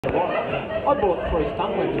I bought 3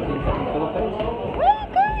 stunt weapons in the Philippines.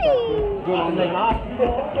 Okay. Good on them, Mark.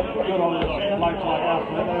 Good on the blokes like us,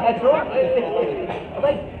 mate. That's right.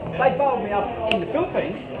 They bowled me up in the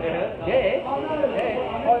Philippines. Yeah. I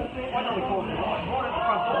know we called them right at the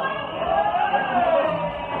front door.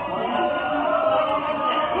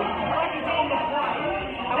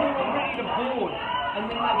 And we were ready to board. And then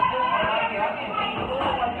they brought my back out and came all the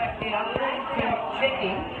way back down to check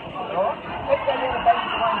in. Right? Left that in the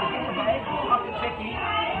baggage claim to get the bag, up to check in.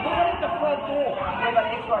 Right at the front door where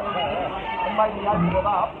that X-ray was there and made me open it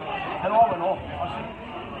up. And I went off. I said,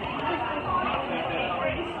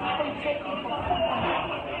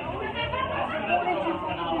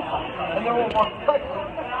 and they're all like,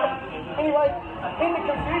 anyway, in the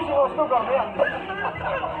confusion, I still got them out.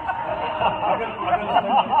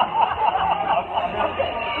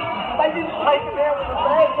 They didn't take them out with the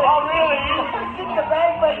bag. Oh, really? Stick the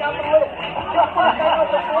bag back up and let it back on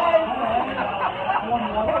the flag.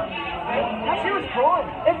 She was crying.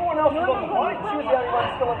 Everyone else was on the plane. She was the only one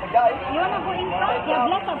still at the gate. You want to go inside? You have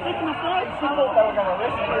lots of Christmas lights. She thought they were going to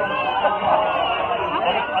arrest me. I'm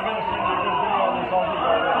going to send you a good video on this.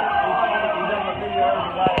 He's done a video today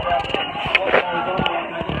about what's going on.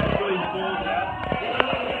 He's got his balls out.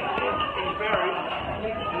 He's buried.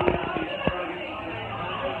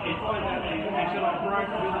 He said, I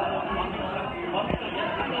broke with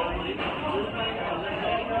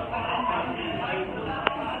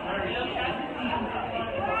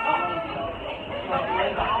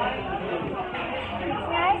It's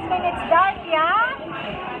nice when it's dark, yeah?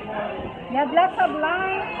 You have lots of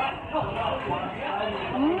lights.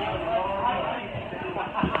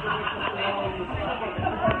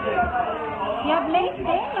 You have late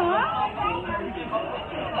dinner.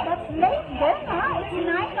 That's late dinner. It's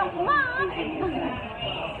 9 o'clock.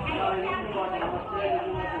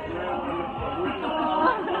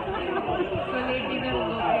 So late dinner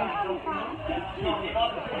will go there.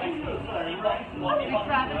 We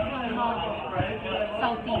travel from north,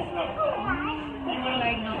 southeast.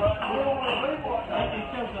 Like now.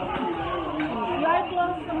 You are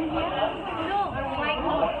close from here? No, like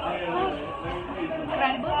north.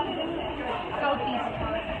 Cranbrook, southeast.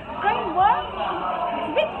 Cranbrook? It's a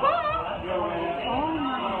bit far. Oh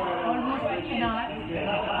my. Almost an hour.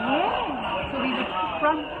 Yeah. So we would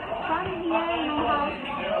From here, my house,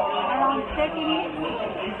 around 30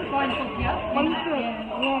 minutes. point to here. Point to it.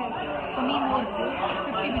 Yes. For me, more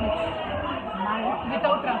 50 minutes.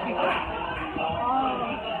 Without traffic. Oh.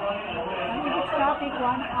 If it's traffic,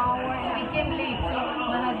 1 hour. We came late, so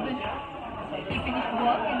my husband, he finished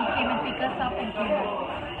work and he came and picked us up and came back.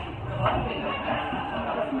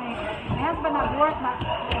 That's my husband at work, but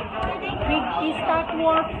he start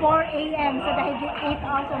work 4 a.m. so that he get 8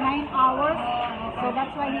 hours or 9 hours. So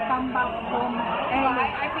that's why he come back home early.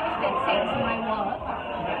 I finished at 6 my work,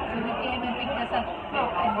 so he came and picked us up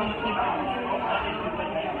and then came back.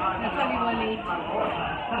 That's why we were late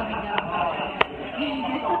coming down.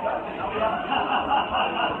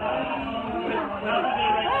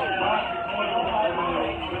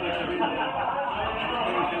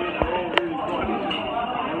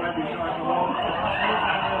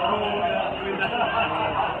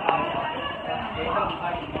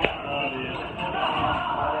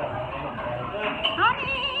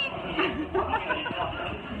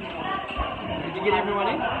 Did you get everyone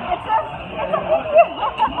in?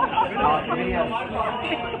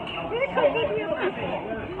 It's a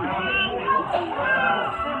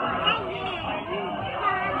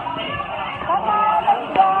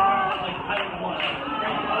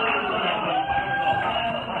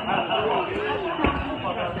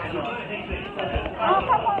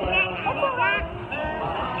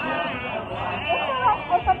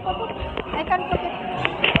I can put it.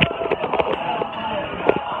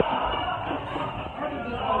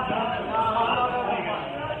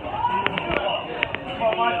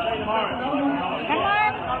 Come on,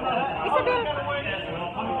 Isabel.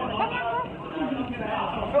 Come on.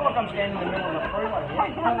 I feel like I'm standing in the middle of the freeway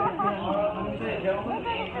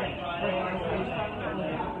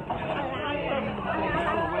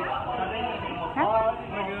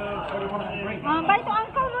Bye to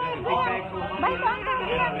Uncle Roy. Bye to Uncle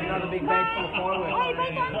Roy. Another big bag full of fireworks. Hey, bye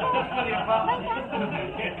to Uncle. Bye to Uncle.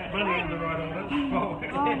 Money in the right order.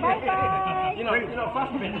 Bye-bye. You're not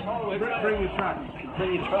fussed about the fireworks. Bring your truck.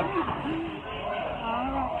 Bring your truck.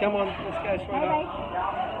 Alright. Come on, let's go straight Bye-bye. up.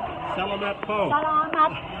 Salamat po.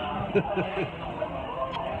 Salamat.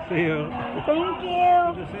 See you. Thank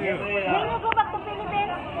you. Good to see you. When you go back to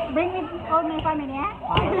Philippines, bring me all my family, eh?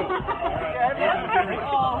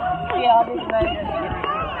 Yeah, this man.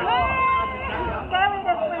 Carry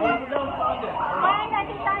the food. Bye,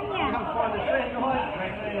 Ate Tanya.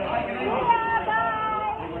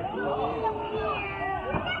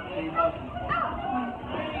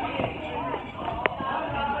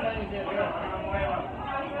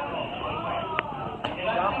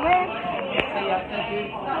 Where? See ya, thank you.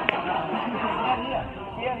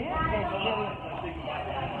 Here.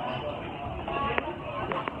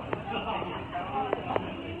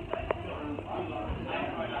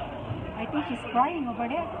 I think she's crying over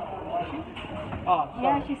there. Oh,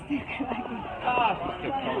 Yeah, she's still crying. ah,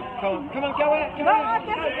 come on, go out. Go, Go.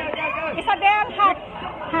 Isabel, hat.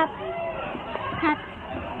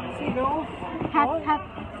 Seagulls. Hat.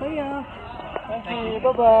 See ya. Thank you.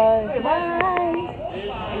 Bye-bye. Bye.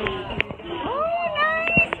 Oh,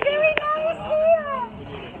 nice. Very nice here.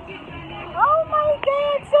 Oh my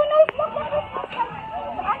God, so nice. Look.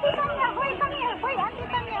 Auntie Tanya, wait, come here. Wait, Auntie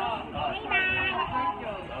Tanya.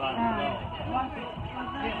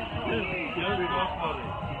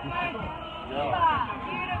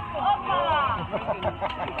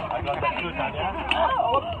 I got that too, Tanya.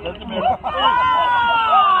 That's the mirror.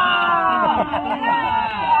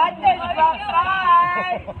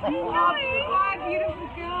 Beautiful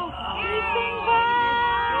girl. Eating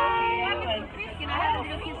bye. Can I have a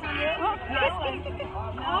little kiss on you? Oh, thank thank you.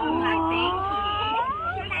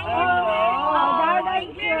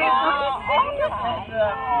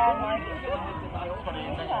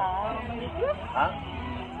 Huh?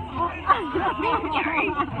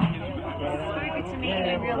 Very good to meet you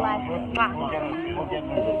in real life. Oh, they're so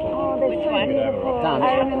beautiful. I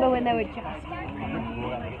remember when they were just.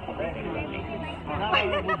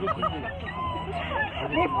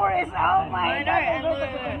 Before it's oh my I know, God. and look.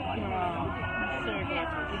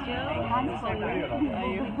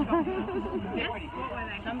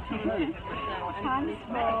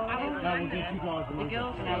 The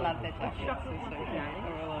girls and I love their chocolate.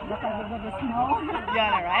 Look at the snow.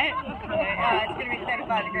 Yeah, right? It's going to be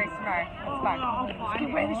 35 degrees tomorrow. It's fun. You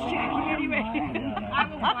can wear this jacket anyway. I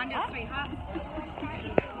will find it, sweetheart.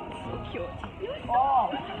 So cute. Oh,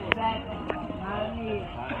 that's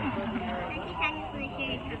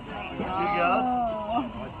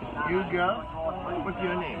You girls? What's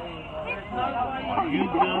your name? You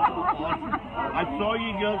girls? I saw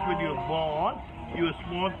you girls when you were born. You were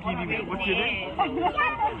small, teeny bit. What's your name?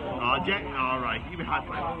 Oh, Jack. All right. Give me a high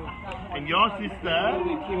five. And your sister,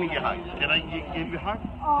 give me a hug. Can I give you a hug?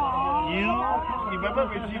 You remember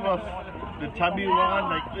when she was the chubby one?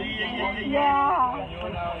 Like, yeah.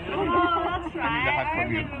 Oh, that's right. I need a hug from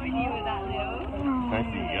you. I remember when you were that little. I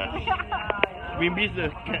see, yes. We missed the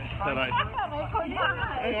cat tonight.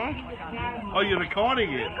 Hang on. Oh, you're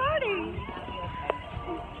recording it?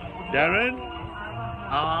 Darren,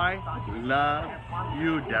 I love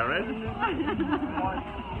you, Darren.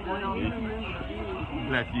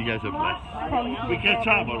 Bless, you guys are blessed. We catch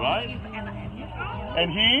up, alright?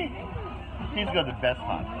 And he's got the best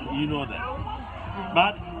heart. You know that.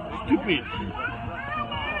 But, stupid.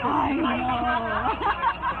 I know.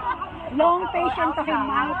 Long patient to him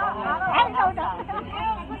out. I know that.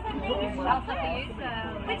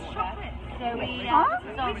 Which chocolate? So we Huh?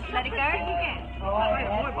 let it go.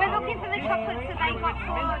 We're looking for the chocolates that they got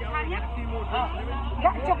for Tanya.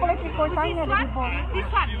 That chocolate is for Tanya. This one.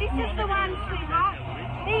 This is the one, sweetheart.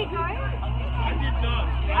 There you go. I did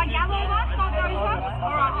not. A yellow one, not those ones.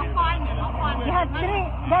 Alright, I'll find them. You had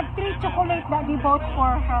three chocolate that we bought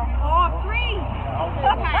for her. Oh, 3.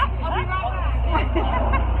 Okay, I'll be right back.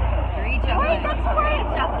 3 chocolate. Wait, that's great.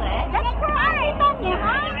 Chocolate. That's great, Tanya.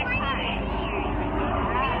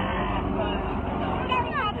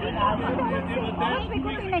 Once we go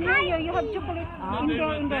to the New Year, you have chocolate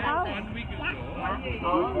in the house.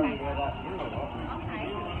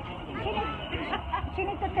 She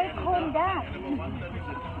needs to take home that.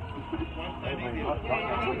 She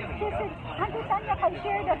said, Auntie Tanya can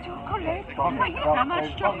share the chocolate. How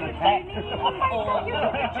much chocolate do you need? Oh my God, you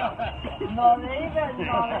need chocolate. Not even. A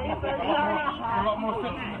lot more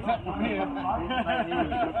steps in the tap from here.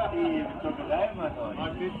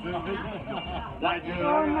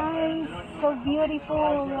 So nice, so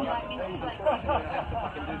beautiful.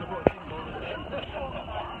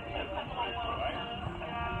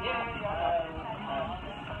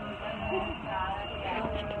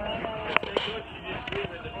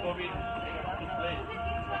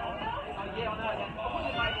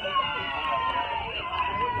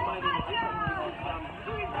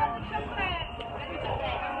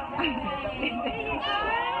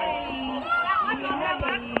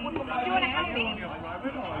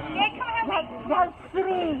 That's 3. Do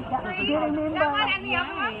you remember? That one and the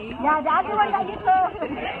other one? Yeah, the other one that you took.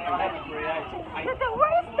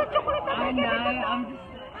 Where is the chocolate that I know, I'm just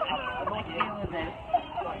dealing with it.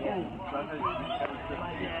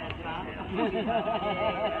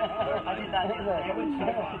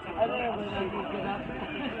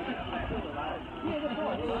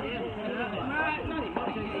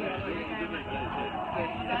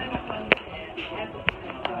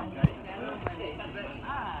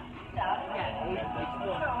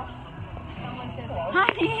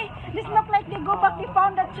 Honey, this look like they go back, they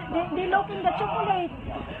found that, they looking the chocolate.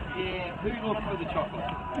 Yeah, who looked for the chocolate?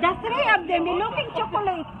 The three of them, they looking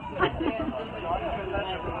chocolate.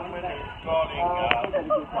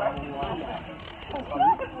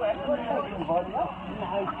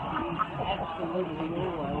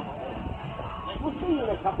 We'll see you in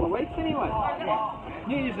a couple of weeks anyway.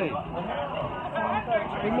 New Year's Eve.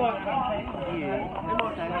 We might.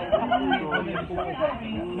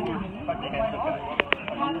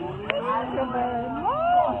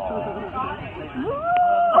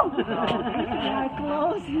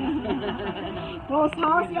 Close. Close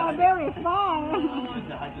house, you are very far.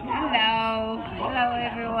 Hello. Hello,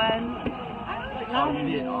 everyone.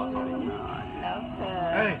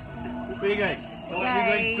 Hey, big guy. You're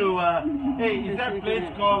going to, hey, is that place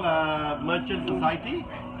called Merchant Society?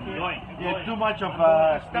 Yeah, too much of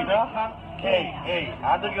Hey,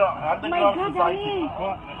 underground My God, society.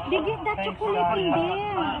 Ali, they get that chocolate in there.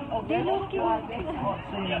 They looking.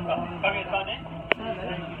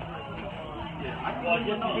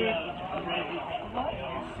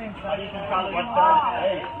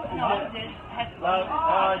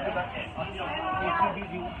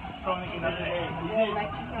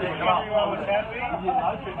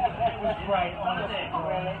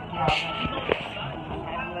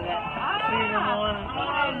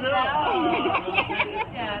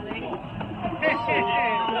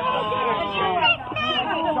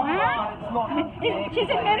 She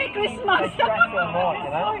said Merry Christmas.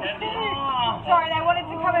 Sorry, they wanted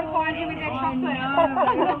to come and find you with their chocolate.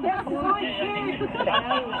 That's so cute.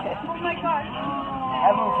 Oh my God.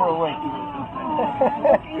 Have them for a week.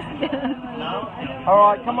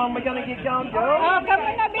 Alright, come on, we're going to get going, girl. Oh, come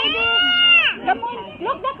on now, baby. Come on.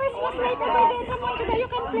 Look, the Christmas light over there. Come on, today you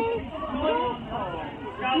can play.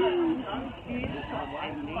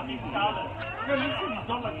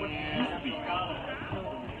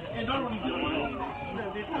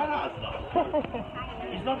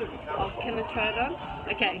 Can I try it on?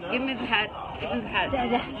 Okay, give me the hat. Give me the hat.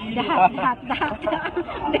 The hat.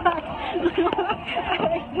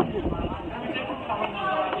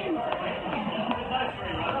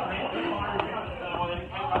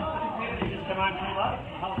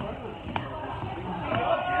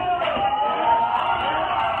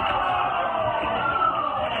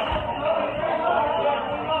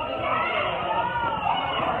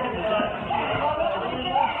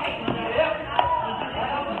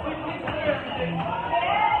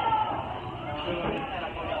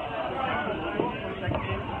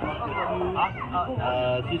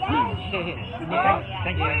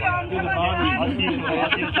 Thank you.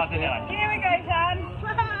 Here we go, John.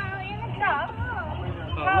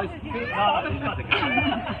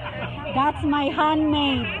 That's my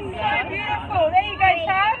handmaid. So beautiful. There you go,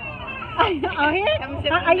 John. Are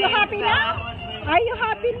you happy now? Are you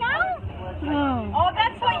happy now? Oh. Oh,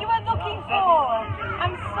 that's what you were looking for.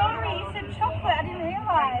 I'm sorry, you said chocolate. I didn't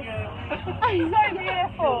realize. So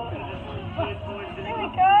beautiful. There we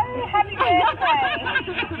go. Happy birthday.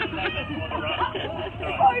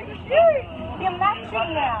 So cute. You're matching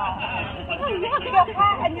now. Your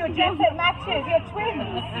hat and your jacket matches. You're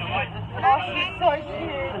twins. Oh, she's so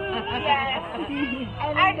cute. Yes.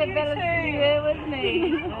 And you too. Here with me.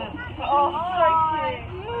 Oh, so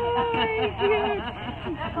cute.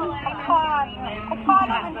 I can't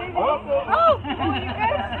even do this. Oh! You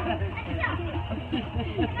good?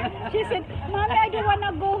 She said, Mommy, I don't want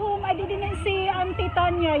to go home. I didn't see Auntie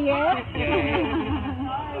Tanya yet.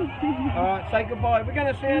 Alright, say goodbye. We're going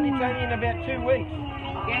to see Auntie Tanya in about 2 weeks.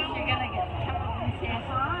 Yes, you're going to get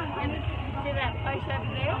see that place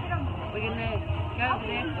over there? We're going to go over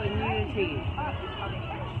there for New Year's Eve.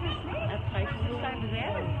 That place is just over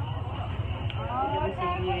there. We're going to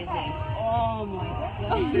see New Year's Eve. Oh my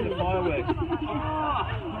God. See the fireworks.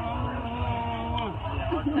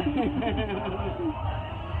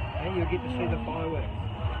 And you'll get to see the fireworks.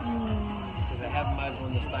 Because they have them over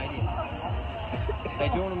on the stadium. They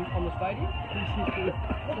doing them on the stadium?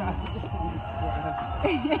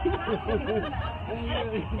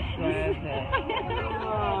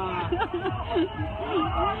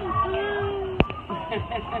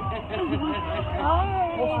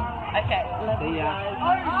 Okay. See ya.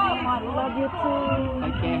 I love you too.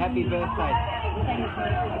 Take care. Happy birthday.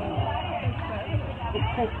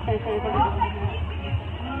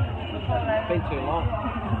 It's been too long.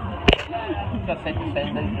 Just sent to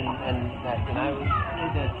send and you know, we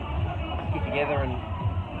need to get together and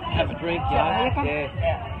have a drink, you you know. can-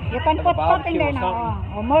 Yeah. You can Have a put pot in barbecue there or now.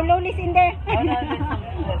 something. Oh, more lollies in there. Oh, no,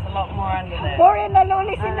 there's a lot more under there. Pour in the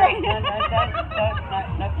lollies in there.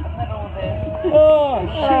 No, put that all there. Oh,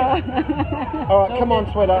 shit. All right, come on,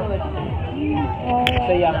 sweetheart.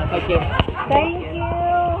 See ya. Take care. Thank you.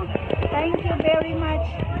 Thank you very much.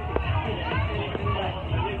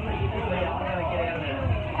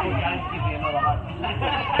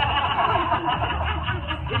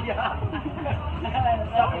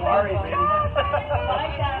 Don't worry, baby.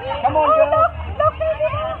 Come on, Oh, girl. look at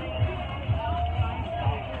it.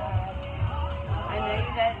 I know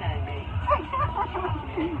you don't know me.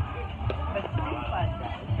 But it's fun,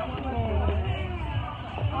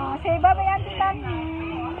 Oh, say bye-bye, Auntie Tanya.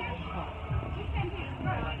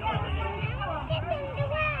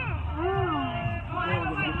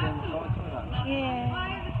 Yeah.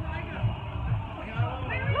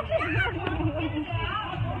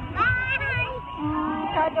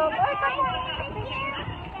 Cuddle. Oh, come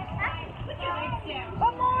on.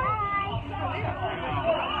 Come on.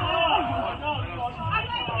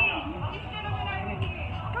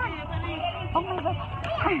 Oh my God.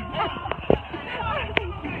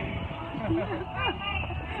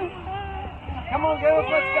 Come on, girls,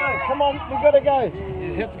 let's go. Come on, we gotta go.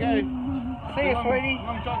 Let's go. See you, sweetie.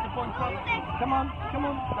 Long time to point club. Come on, come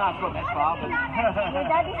on. No, it's not that far, but Your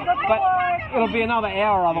daddy's got to but work. it'll be another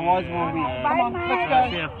hour otherwise. We'll be. Bye, Come on, Mike. let's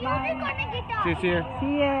go. See ya. Bye. See ya.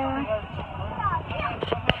 See ya.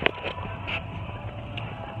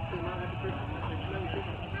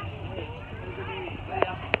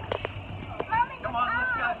 Come on,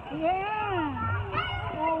 let's go.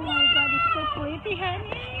 Yeah. Oh my God, it's so pretty, honey.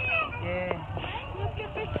 Yeah. Look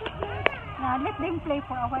at it. Now let them play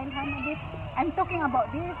for a while, honey. I'm talking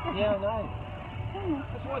about this. Yeah, I know.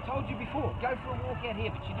 That's what I told you before. Go for a walk out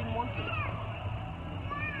here, but you didn't want to.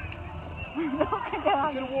 Look at You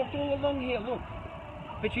that. could have walked all along here, look.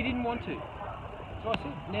 But you didn't want to. So I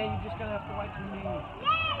said, now you're just going to have to wait till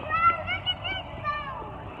you...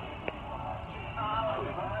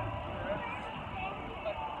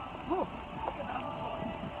 Look.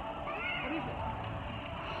 What is it?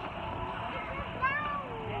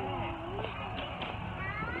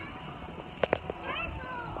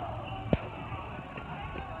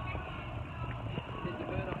 There's the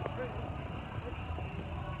bird up the tree.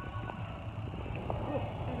 Look,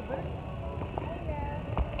 there's a bird.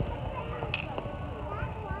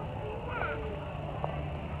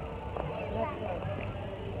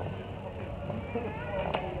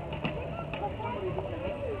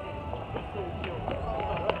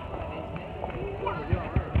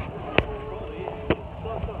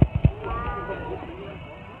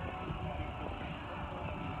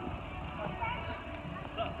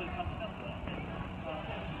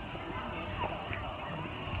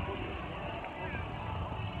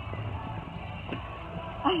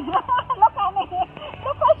 Look at me.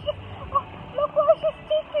 Look what she's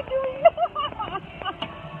cheeky doing.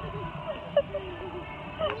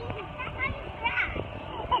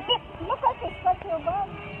 Look at this got your bum.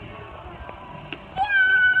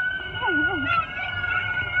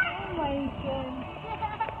 Oh my God.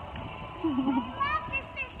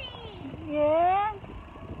 Yeah.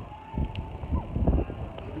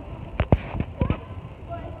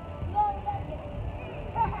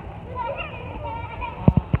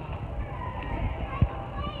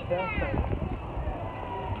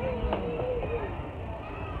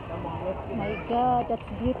 My God, that's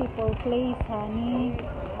beautiful place, honey. So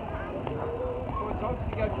I told you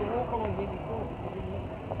to go for a walk along here before.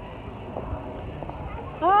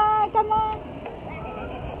 Ah, come on.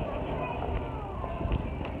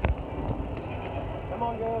 Come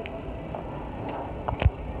on, girl.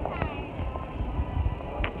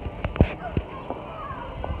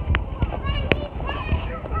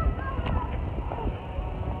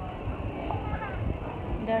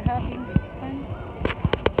 They're having fun.